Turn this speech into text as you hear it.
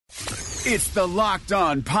It's the Locked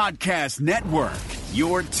On Podcast Network,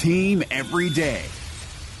 your team every day.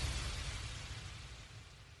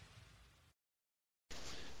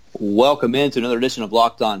 Welcome into another edition of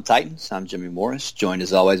Locked On Titans. I'm Jimmy Morris, joined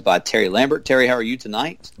as always by Terry Lambert. Terry, how are you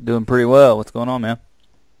tonight? Doing pretty well. What's going on, man?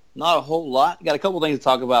 Not a whole lot. Got a couple things to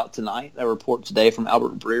talk about tonight. A report today from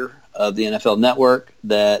Albert Breer of the NFL Network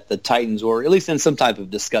that the Titans were at least in some type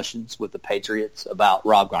of discussions with the Patriots about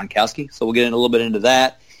Rob Gronkowski. So we'll get in a little bit into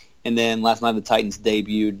that. And then last night the Titans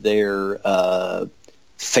debuted their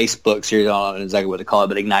Facebook series, I don't know exactly what to call it,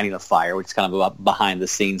 but Igniting the Fire, which is kind of a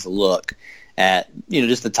behind-the-scenes look at,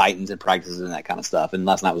 just the Titans and practices and that kind of stuff. And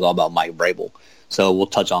last night was all about Mike Vrabel. So we'll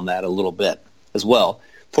touch on that a little bit as well.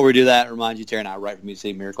 Before we do that, I remind you, Terry and I write for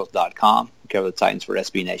MusicCityMiracles.com. We cover the Titans for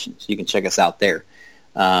SB Nation, so you can check us out there.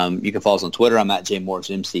 You can follow us on Twitter. I'm at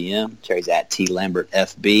JMorrisMCM. Terry's at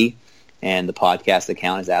TLambertFB. And the podcast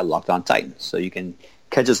account is at Locked On Titans. So you can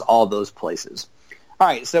catch us all those places. All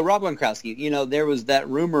right, so Rob Gronkowski, there was that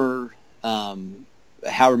rumor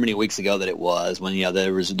however many weeks ago that it was when,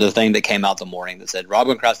 there was the thing that came out the morning that said Rob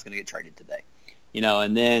Gronkowski's going to get traded today.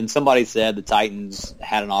 And then somebody said the Titans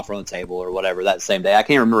had an offer on the table or whatever that same day. I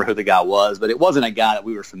can't remember who the guy was, but it wasn't a guy that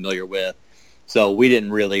we were familiar with, so we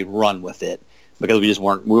didn't really run with it because we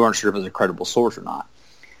weren't sure if it was a credible source or not.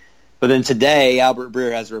 But then today, Albert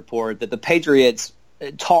Breer has a report that the Patriots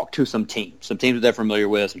talked to some teams that they're familiar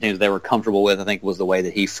with, some teams they were comfortable with, I think was the way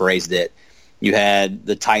that he phrased it. You had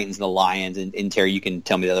the Titans and the Lions, and Terry, you can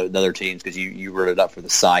tell me the other teams because you wrote it up for the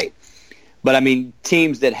site. But,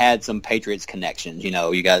 teams that had some Patriots connections.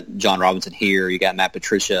 You got John Robinson here, you got Matt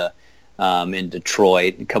Patricia in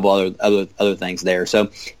Detroit, a couple other things there. So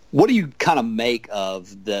what do you kind of make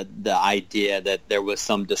of the idea that there was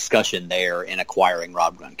some discussion there in acquiring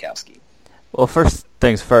Rob Gronkowski? Well, first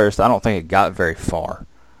things first, I don't think it got very far.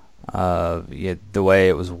 The way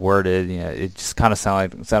it was worded, it just kind of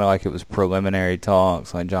sounded like it was preliminary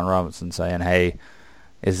talks, like John Robinson saying, "Hey,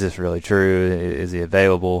 is this really true? Is he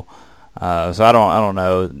available?" So I don't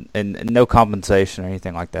know, and no compensation or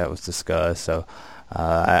anything like that was discussed. So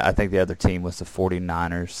I think the other team was the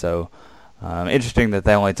 49ers. So interesting that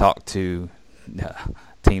they only talked to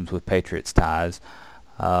teams with Patriots ties.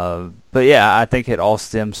 But yeah, I think it all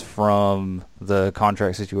stems from the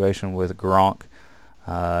contract situation with Gronk.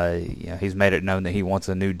 He's made it known that he wants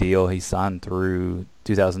a new deal. He signed through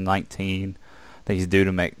 2019. I think he's due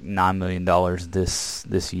to make $9 million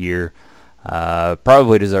this year.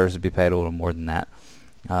 Probably deserves to be paid a little more than that.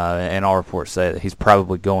 And all reports say that he's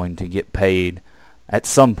probably going to get paid at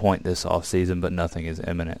some point this offseason, but nothing is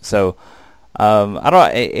imminent. So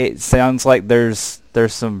it sounds like there's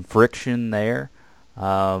some friction there.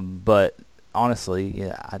 But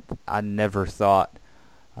honestly, I never thought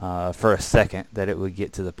for a second that it would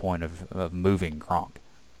get to the point of moving Gronk.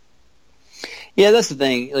 Yeah, that's the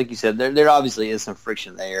thing. Like you said, there obviously is some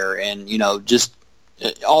friction there, and just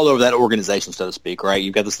all over that organization, so to speak, right?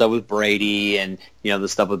 You've got the stuff with Brady and the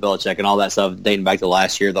stuff with Belichick and all that stuff dating back to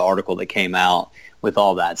last year, the article that came out with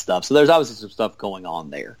all that stuff. So there's obviously some stuff going on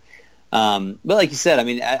there. But like you said,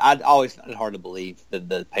 I'd always found it hard to believe that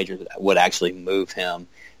the Patriots would actually move him.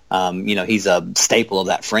 He's a staple of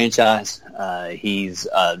that franchise. He's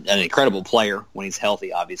an incredible player when he's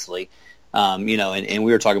healthy, obviously. And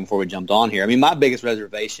we were talking before we jumped on here. My biggest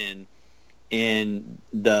reservation in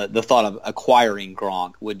the thought of acquiring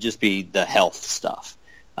Gronk would just be the health stuff.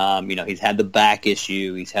 He's had the back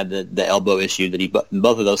issue, he's had the elbow issue that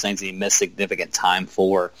both of those things he missed significant time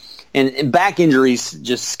for. And back injuries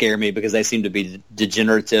just scare me because they seem to be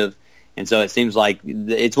degenerative. And so it seems like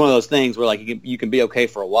it's one of those things where you can be okay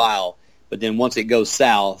for a while, but then once it goes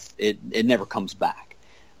south, it never comes back.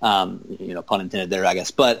 Pun intended there, I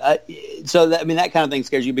guess. But that kind of thing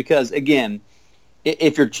scares you because, again,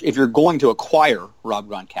 if you're going to acquire Rob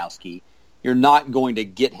Gronkowski, you're not going to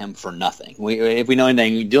get him for nothing. If we know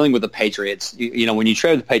anything, dealing with the Patriots, when you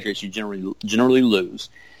trade with the Patriots, you generally lose,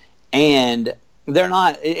 and they're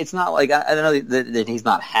not. It's not like I don't know that he's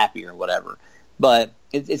not happy or whatever, but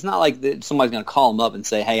it's not like somebody's going to call him up and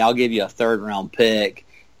say, "Hey, I'll give you a third-round pick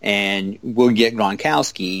and we'll get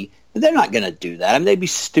Gronkowski." They're not going to do that. They'd be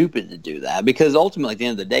stupid to do that because ultimately, at the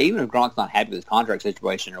end of the day, even if Gronk's not happy with his contract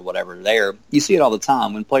situation or whatever there, you see it all the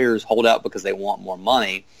time when players hold out because they want more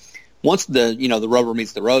money. Once the rubber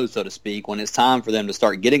meets the road, so to speak, when it's time for them to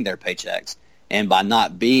start getting their paychecks, and by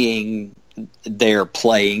not being there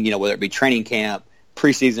playing, whether it be training camp,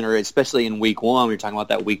 preseason, or especially in week one, we were talking about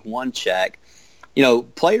that week one check,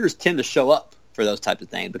 players tend to show up for for those types of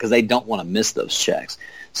things because they don't want to miss those checks.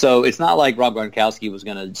 So it's not like Rob Gronkowski was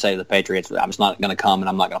going to say to the Patriots, I'm just not going to come and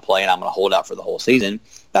I'm not going to play and I'm going to hold out for the whole season.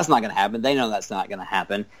 That's not going to happen. They know that's not going to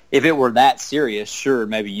happen. If it were that serious, sure,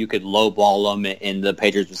 maybe you could lowball them and the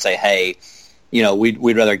Patriots would say, hey,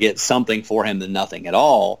 we'd rather get something for him than nothing at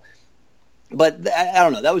all. But I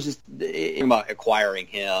don't know. That was just about acquiring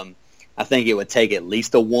him. I think it would take at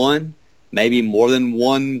least a 1, maybe more than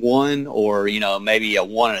 1, or, maybe a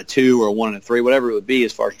 1 and a 2 or a 1 and a 3, whatever it would be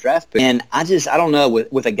as far as draft picks. And I don't know,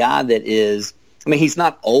 with a guy that is, he's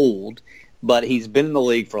not old, but he's been in the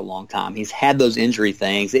league for a long time. He's had those injury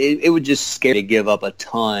things. It would just scare to give up a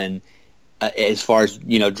ton as far as,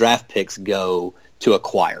 draft picks go to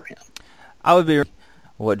acquire him. I would be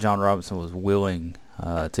what John Robinson was willing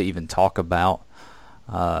to even talk about.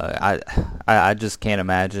 I just can't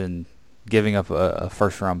imagine giving up a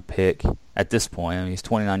first-round pick at this point. He's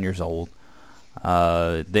 29 years old.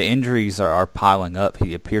 The injuries are piling up.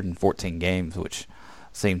 He appeared in 14 games, which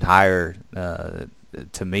seemed higher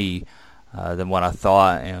to me than what I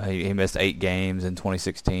thought. He missed 8 games in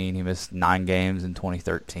 2016. He missed 9 games in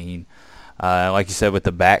 2013. Like you said, with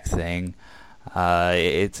the back thing,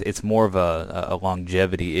 it's more of a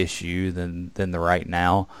longevity issue than the right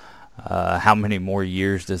now. How many more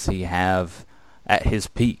years does he have at his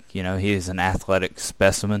peak? He is an athletic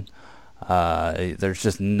specimen. There's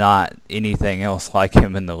just not anything else like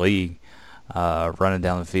him in the league, running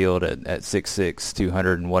down the field at 6'6",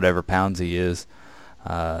 200 and whatever pounds he is,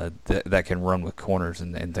 that can run with corners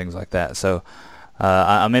and things like that. So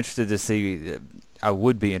I'm interested to see. I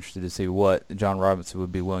would be interested to see what John Robinson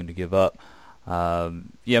would be willing to give up.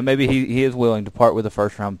 Maybe he is willing to part with a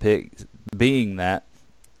first-round pick, being that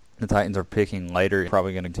the Titans are picking later. He's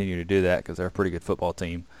probably going to continue to do that because they're a pretty good football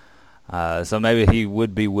team. So maybe he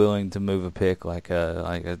would be willing to move a pick like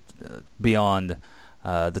a beyond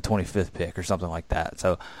the 25th pick or something like that.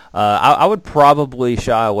 So I would probably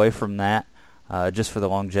shy away from that just for the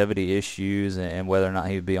longevity issues and whether or not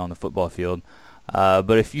he would be on the football field.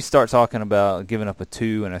 But if you start talking about giving up a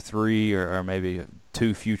 2 and a 3 or maybe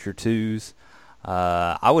 2 future 2s,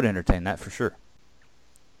 I would entertain that for sure.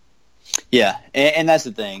 Yeah, and that's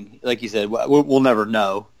the thing. Like you said, we'll never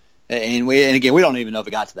know. And again, we don't even know if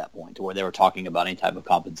it got to that point to where they were talking about any type of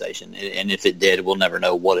compensation. And if it did, we'll never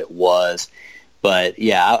know what it was. But,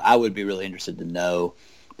 yeah, I would be really interested to know.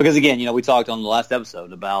 Because, again, we talked on the last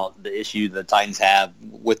episode about the issue the Titans have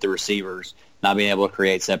with the receivers, not being able to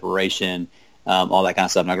create separation, all that kind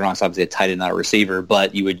of stuff. Now, Gronk's obviously a tight end, not a receiver,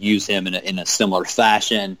 but you would use him in a similar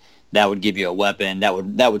fashion. That would give you a weapon. That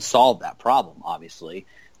would solve that problem, obviously.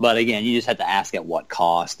 But, again, you just have to ask at what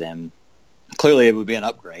cost, and clearly it would be an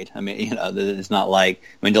upgrade. It's not like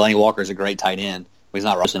 – Delaney Walker's a great tight end. But he's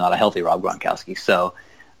not a healthy Rob Gronkowski. So,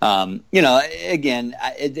 again,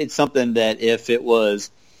 it's something that if it was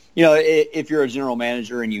 – if you're a general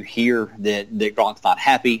manager and you hear that Gronk's not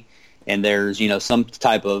happy and there's, some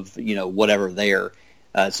type of, whatever there,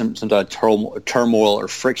 some type of turmoil or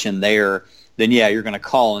friction there, then yeah, you're going to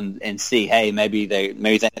call and see, hey, maybe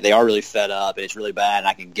they are really fed up and it's really bad and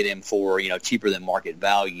I can get him for, cheaper than market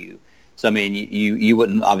value. So, you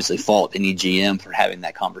wouldn't obviously fault any GM for having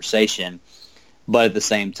that conversation. But at the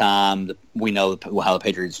same time, we know how the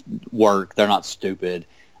Patriots work. They're not stupid.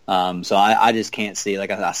 So I just can't see,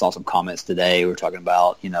 like I saw some comments today. We were talking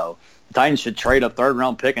about, the Titans should trade a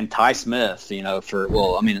third-round pick and Ty Smith,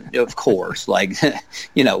 of course.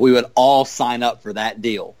 We would all sign up for that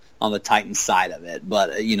deal on the Titans side of it.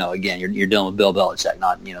 But, again, you're dealing with Bill Belichick,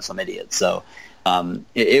 not, some idiot. So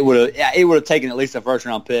it would have taken at least a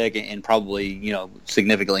first-round pick and probably,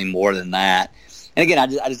 significantly more than that. And, again,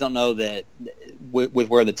 I just don't know that with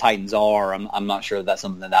where the Titans are, I'm not sure that's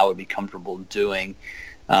something that I would be comfortable doing.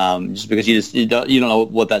 Just because you don't know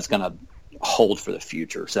what that's going to hold for the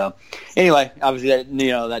future. So anyway, obviously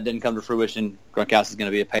that didn't come to fruition. Gronkowski is going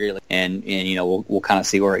to be a Patriot, and we'll kind of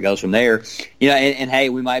see where it goes from there. And hey,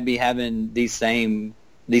 we might be having these same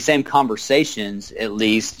conversations at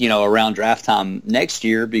least around draft time next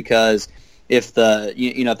year, because if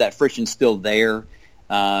if that friction's still there,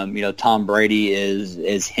 Tom Brady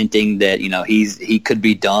is hinting that he could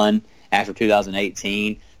be done after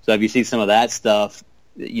 2018. So if you see some of that stuff,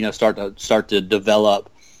 start to develop,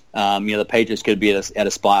 the Patriots could be at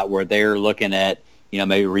a spot where they're looking at,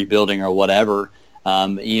 maybe rebuilding or whatever,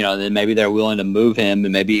 then maybe they're willing to move him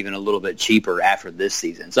and maybe even a little bit cheaper after this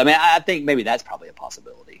season. So, I think maybe that's probably a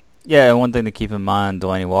possibility. Yeah, one thing to keep in mind,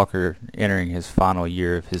 Delaney Walker entering his final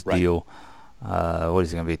year of his deal. What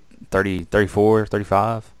is he going to be, 30, 34,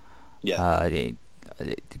 35? Yeah.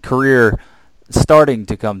 Career starting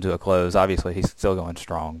to come to a close. Obviously, he's still going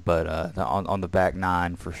strong, but on the back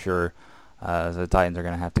nine for sure. So the Titans are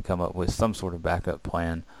going to have to come up with some sort of backup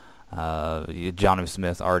plan. Johnny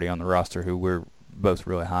Smith already on the roster, who we're both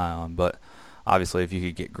really high on, but obviously if you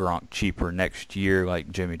could get Gronk cheaper next year,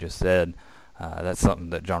 like Jimmy just said, that's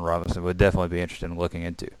something that John Robinson would definitely be interested in looking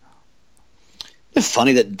into. It's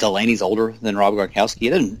funny that Delaney's older than Rob Gronkowski. He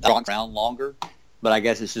didn't rock around longer, but I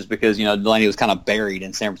guess it's just because, Delaney was kind of buried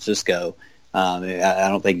in San Francisco. I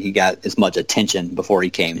don't think he got as much attention before he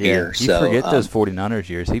came here. You forget those 49ers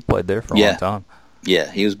years. He played there for a long time.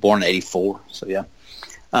 Yeah, he was born in 84, so yeah.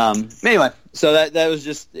 Anyway, so that was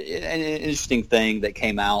just an interesting thing that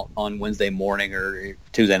came out on Wednesday morning or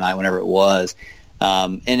Tuesday night, whenever it was.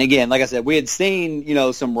 And again, like I said, we had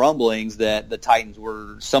seen, some rumblings that the Titans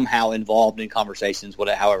were somehow involved in conversations,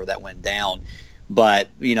 however that went down. But,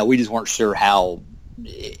 we just weren't sure how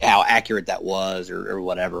accurate that was or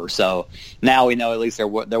whatever. So now we know at least there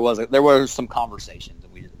were some conversations,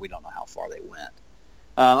 and we don't know how far they went.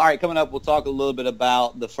 All right, coming up, we'll talk a little bit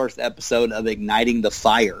about the first episode of Igniting the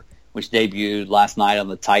Fire, which debuted last night on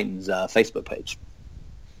the Titans Facebook page.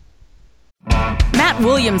 Matt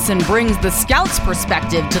Williamson brings the scout's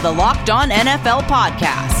perspective to the Locked On NFL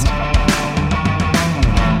podcast.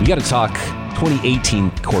 We got to talk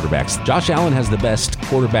 2018 quarterbacks. Josh Allen has the best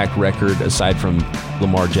quarterback record aside from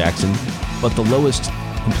Lamar Jackson, but the lowest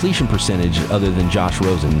completion percentage other than Josh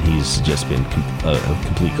Rosen. He's just been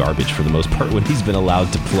complete garbage for the most part when he's been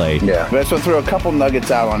allowed to play. Yeah, but so throw a couple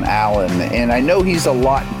nuggets out on Allen, and I know he's a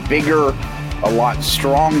lot bigger, a lot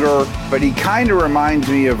stronger, but he kind of reminds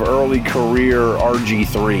me of early career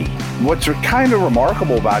RG3. What's kind of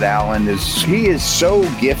remarkable about Allen is he is so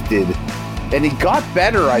gifted, and he got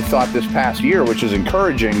better, I thought, this past year, which is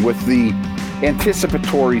encouraging with the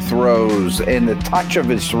anticipatory throws and the touch of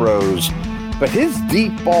his throws. But his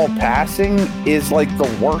deep ball passing is like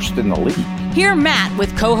the worst in the league. Hear Matt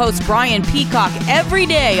with co-host Brian Peacock every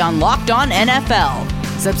day on Locked On NFL.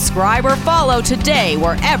 Subscribe or follow today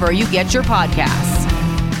wherever you get your podcasts.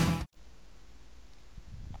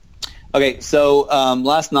 Okay, so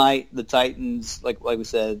last night the Titans, like we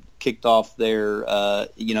said, kicked off their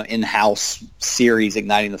in-house series,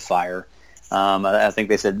 Igniting the Fire. I think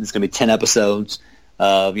they said it's going to be 10 episodes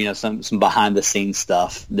of some behind-the-scenes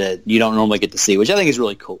stuff that you don't normally get to see, which I think is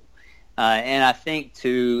really cool. And I think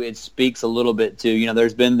too, it speaks a little bit to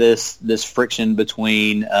there's been this friction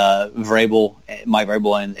between Mike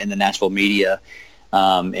Vrabel and the Nashville media.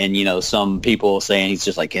 And some people saying he's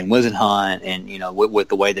just like Ken Wisenhunt, and with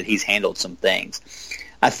the way that he's handled some things.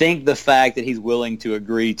 I think the fact that he's willing to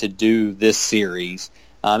agree to do this series,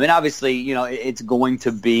 and obviously it's going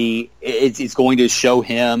to show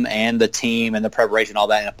him and the team and the preparation, all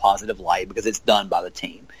that, in a positive light because it's done by the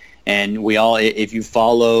team. And if you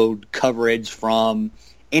followed coverage from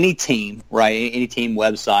any team, right, any team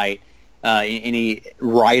website, any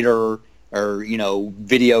writer or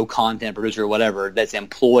video content producer or whatever that's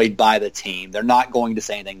employed by the team, they're not going to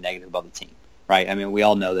say anything negative about the team, right? I mean, we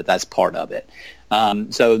all know that that's part of it.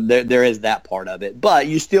 So there is that part of it, but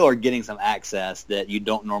you still are getting some access that you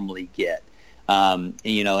don't normally get. And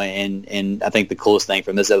I think the coolest thing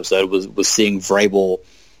from this episode was seeing Vrabel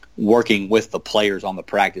working with the players on the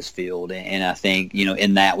practice field, and I think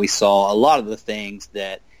in that we saw a lot of the things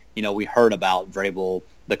that we heard about Vrabel,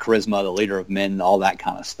 the charisma, the leader of men, all that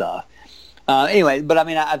kind of stuff. Anyway, but I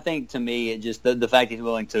mean, I think to me, it just the fact that he's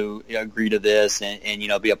willing to agree to this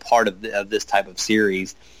and be a part of this type of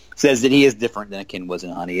series says that he is different than Ken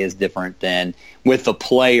Wisenhunt. He is different than with the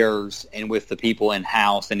players and with the people in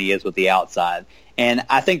house than he is with the outside. And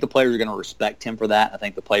I think the players are going to respect him for that. I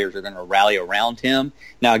think the players are going to rally around him.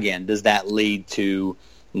 Now, again, does that lead to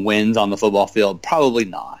wins on the football field? Probably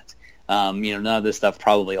not. None of this stuff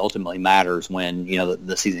probably ultimately matters when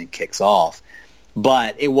the season kicks off.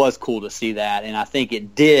 But it was cool to see that, and I think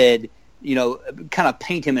it did, kind of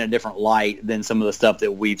paint him in a different light than some of the stuff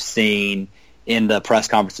that we've seen in the press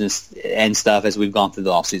conferences and stuff as we've gone through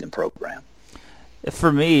the off-season program.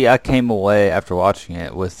 For me, I came away after watching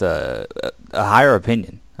it with a higher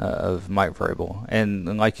opinion of Mike Vrabel,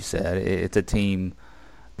 and like you said, it's a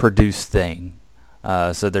team-produced thing,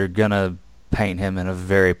 so they're gonna paint him in a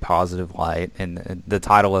very positive light, and the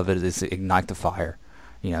title of it is Ignite the Fire.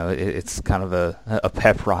 It's kind of a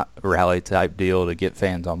pep rally type deal to get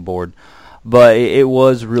fans on board. But it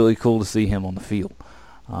was really cool to see him on the field.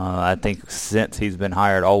 I think since he's been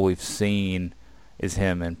hired, all we've seen is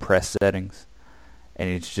him in press settings.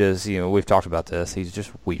 And it's just, we've talked about this. He's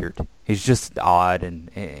just weird. He's just odd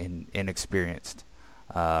and inexperienced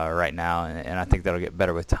right now. And I think that'll get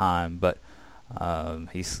better with time. But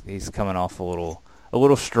he's coming off a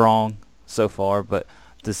little strong so far, but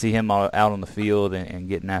to see him out on the field and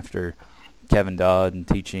getting after Kevin Dodd and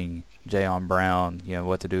teaching Jayon Brown,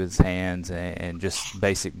 what to do with his hands and just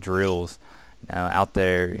basic drills, out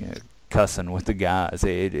there cussing with the guys.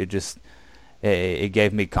 It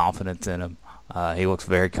gave me confidence in him. He looks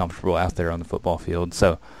very comfortable out there on the football field.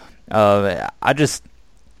 So I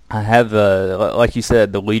have, like you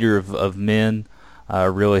said, the leader of men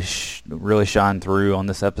really shined through on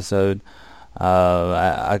this episode.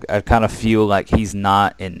 I kind of feel like he's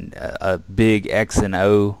not a big X and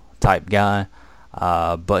O type guy,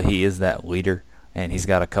 but he is that leader, and he's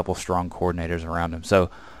got a couple strong coordinators around him. So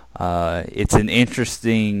it's an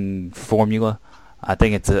interesting formula. I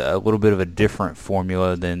think it's a little bit of a different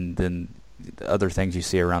formula than other things you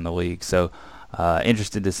see around the league. So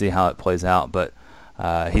interested to see how it plays out. But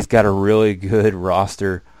he's got a really good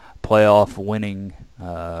roster, playoff winning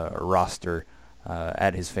roster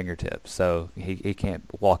at his fingertips. So he can't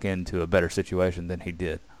walk into a better situation than he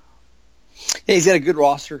did. Yeah, he's got a good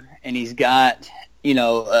roster, and he's got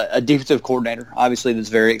a defensive coordinator, obviously, that's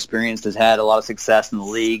very experienced, has had a lot of success in the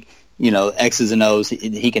league. X's and O's,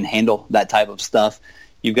 he can handle that type of stuff.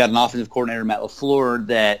 You've got an offensive coordinator, Matt LaFleur,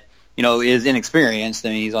 that is inexperienced. I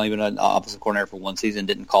mean, he's only been an offensive coordinator for one season,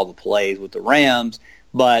 didn't call the plays with the Rams.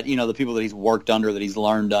 But, the people that he's worked under, that he's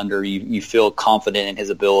learned under, you feel confident in his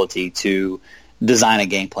ability to design a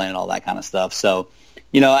game plan and all that kind of stuff. So,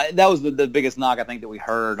 that was the biggest knock I think that we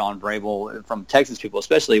heard on Vrabel from Texas people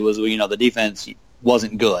especially was, the defense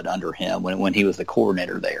wasn't good under him when he was the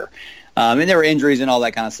coordinator there. And there were injuries and all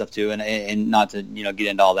that kind of stuff too, and not to, get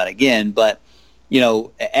into all that again. But,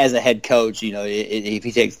 as a head coach, if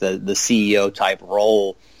he takes the CEO type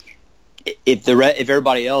role, if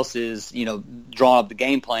everybody else is, drawing up the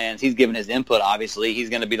game plans, he's giving his input, obviously. He's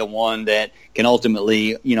going to be the one that can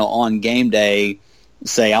ultimately, on game day,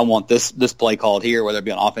 say, I want this play called here, whether it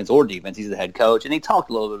be on offense or defense. He's the head coach. And he talked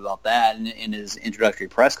a little bit about that in his introductory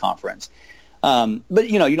press conference. But,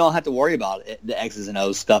 you don't have to worry about the X's and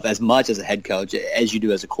O's stuff as much as a head coach as you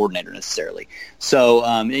do as a coordinator necessarily. So,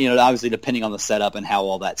 obviously depending on the setup and how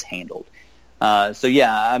all that's handled. So,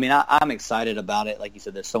 yeah, I mean, I'm excited about it. Like you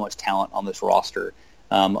said, there's so much talent on this roster,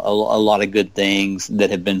 a lot of good things that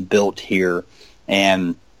have been built here.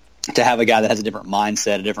 And to have a guy that has a different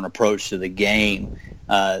mindset, a different approach to the game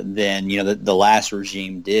than, the last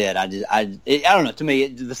regime did, I don't know. To me,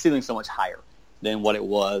 the ceiling's so much higher than what it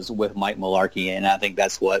was with Mike Mularkey, and I think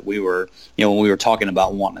that's what we were, when we were talking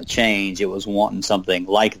about wanting a change, it was wanting something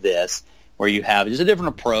like this where you have just a different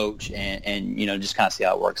approach and just kind of see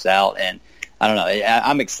how it works out. And I don't know,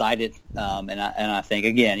 I'm excited, and I think,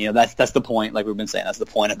 again, that's the point, like we've been saying, that's the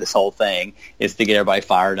point of this whole thing, is to get everybody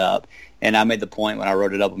fired up. And I made the point when I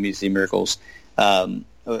wrote it up on Music Miracles on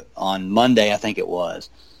Monday, I think it was,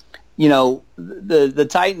 the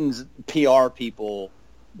Titans PR people,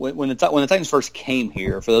 when the Titans first came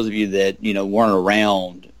here, for those of you that weren't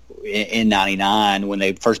around in '99 when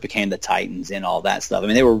they first became the Titans and all that stuff, I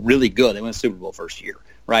mean, they were really good. They went to the Super Bowl first year,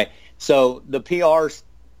 right? So the PR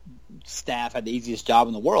staff had the easiest job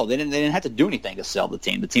in the world. They didn't have to do anything to sell the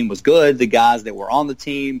team. The team was good. The guys that were on the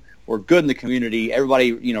team were good in the community.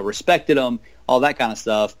 Everybody respected them. All that kind of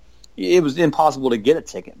stuff. It was impossible to get a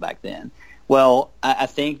ticket back then. Well, I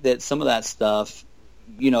think that some of that stuff,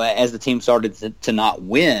 as the team started to not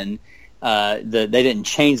win, they didn't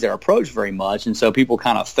change their approach very much, and so people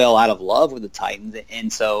kind of fell out of love with the Titans.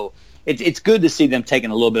 And so it's good to see them taking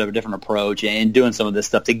a little bit of a different approach and doing some of this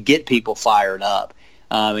stuff to get people fired up.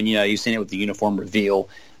 And you've seen it with the uniform reveal.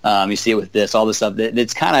 You see it with all this stuff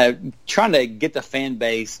that's kind of trying to get the fan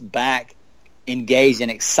base back engaged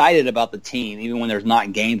and excited about the team, even when there's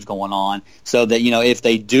not games going on, so that if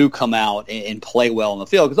they do come out and play well on the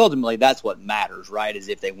field, because ultimately that's what matters, right? Is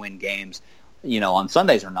if they win games, on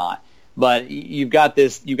Sundays or not. But you've got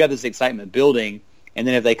this excitement building, and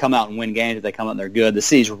then if they come out and win games, if they come out and they're good, the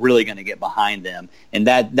city's really going to get behind them, and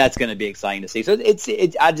that's going to be exciting to see. So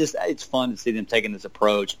it's fun to see them taking this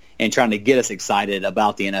approach and trying to get us excited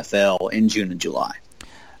about the NFL in June and July.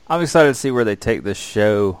 I'm excited to see where they take this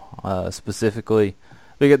show specifically,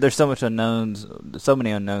 because there's so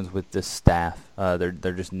many unknowns with this staff. They're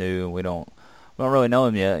just new, and we don't really know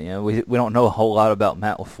them yet. We don't know a whole lot about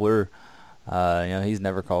Matt LaFleur. He's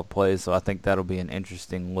never called plays, so I think that'll be an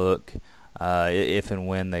interesting look if and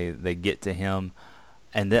when they get to him.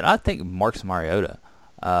 And then I think Marcus Mariota.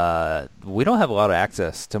 We don't have a lot of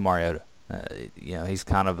access to Mariota. He's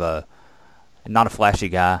kind of not a flashy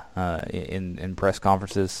guy in press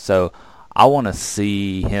conferences, so I want to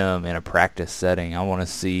see him in a practice setting. I want to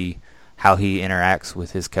see how he interacts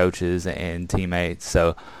with his coaches and teammates.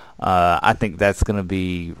 So I think that's going to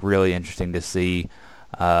be really interesting to see.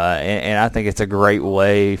 And I think it's a great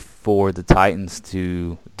way for the Titans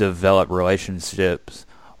to develop relationships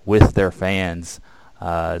with their fans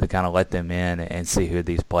to kind of let them in and see who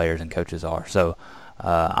these players and coaches are. So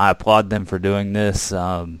I applaud them for doing this.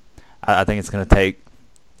 I think it's going to take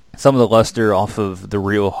some of the luster off of the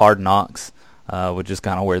real Hard Knocks, which is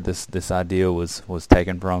kind of where this idea was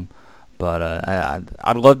taken from. But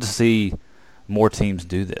I'd love to see more teams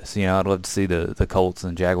do this. I'd love to see the Colts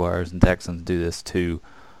and Jaguars and Texans do this too,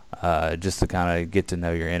 just to kind of get to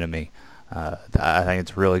know your enemy. I think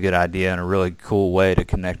it's a really good idea and a really cool way to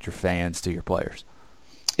connect your fans to your players.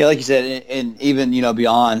 Yeah, like you said, and even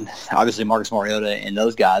beyond obviously Marcus Mariota and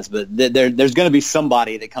those guys, but there's going to be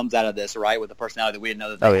somebody that comes out of this, right, with the personality that we didn't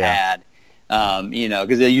know that they had.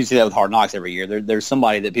 Because they usually that with Hard Knocks every year. There's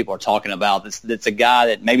somebody that people are talking about that's a guy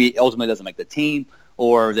that maybe ultimately doesn't make the team,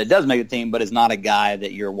 or that does make the team, but is not a guy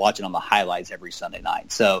that you're watching on the highlights every Sunday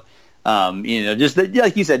night. So, just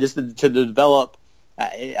like you said, just to develop.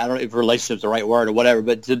 I don't know if relationship's the right word or whatever,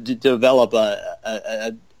 but to develop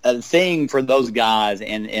a thing for those guys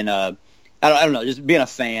and I don't know, just being a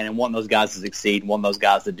fan and wanting those guys to succeed, wanting those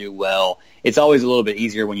guys to do well. It's always a little bit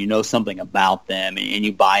easier when you know something about them and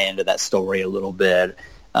you buy into that story a little bit.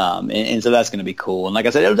 And so that's going to be cool. And like I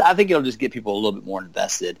said, I think it'll just get people a little bit more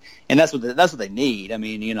invested, and that's what they need. I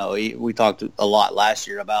mean, we talked a lot last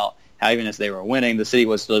year about how even as they were winning, the city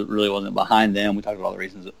really wasn't behind them. We talked about all the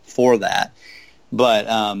reasons for that. But,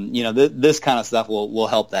 this kind of stuff will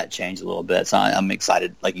help that change a little bit. So I'm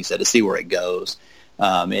excited, like you said, to see where it goes.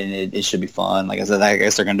 And it should be fun. Like I said, I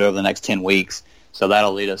guess they're going to do it over the next 10 weeks. So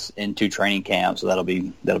that'll lead us into training camp. So that'll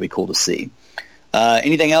be cool to see.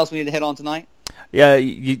 Anything else we need to hit on tonight? Yeah,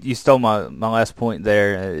 you stole my last point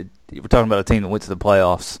there. We're talking about a team that went to the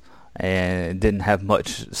playoffs and didn't have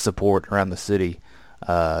much support around the city.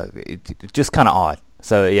 It's just kind of odd.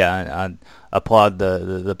 So, yeah, I applaud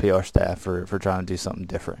the PR staff for trying to do something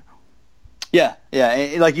different. Yeah,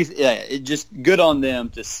 it's just good on them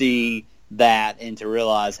to see that and to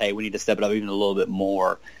realize, hey, we need to step it up even a little bit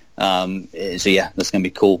more. So, yeah, that's going to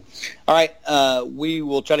be cool. All right, we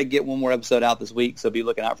will try to get one more episode out this week, so be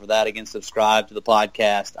looking out for that. Again, subscribe to the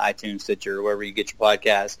podcast, iTunes, Stitcher, wherever you get your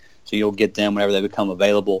podcasts, so you'll get them whenever they become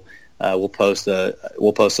available. We'll post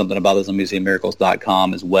something about this on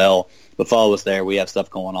musicandmiracles.com as well. But follow us there. We have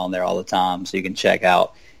stuff going on there all the time, so you can check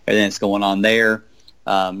out everything that's going on there.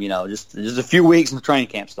 Just a few weeks until training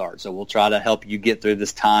camp starts, so we'll try to help you get through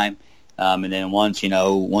this time. And then once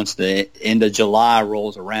the end of July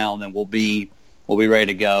rolls around, then we'll be ready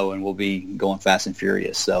to go, and we'll be going fast and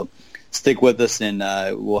furious. So stick with us, and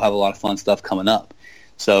we'll have a lot of fun stuff coming up.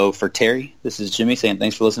 So for Terry, this is Jimmy saying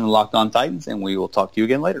thanks for listening to Locked On Titans, and we will talk to you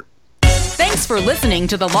again later. Thanks for listening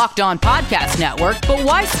to the Locked On Podcast Network, but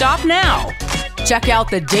why stop now? Check out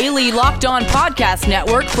the daily Locked On Podcast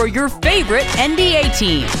Network for your favorite NBA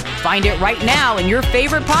team. Find it right now in your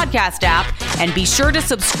favorite podcast app, and be sure to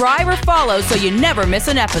subscribe or follow so you never miss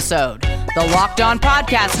an episode. The Locked On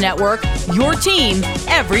Podcast Network, your team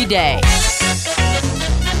every day.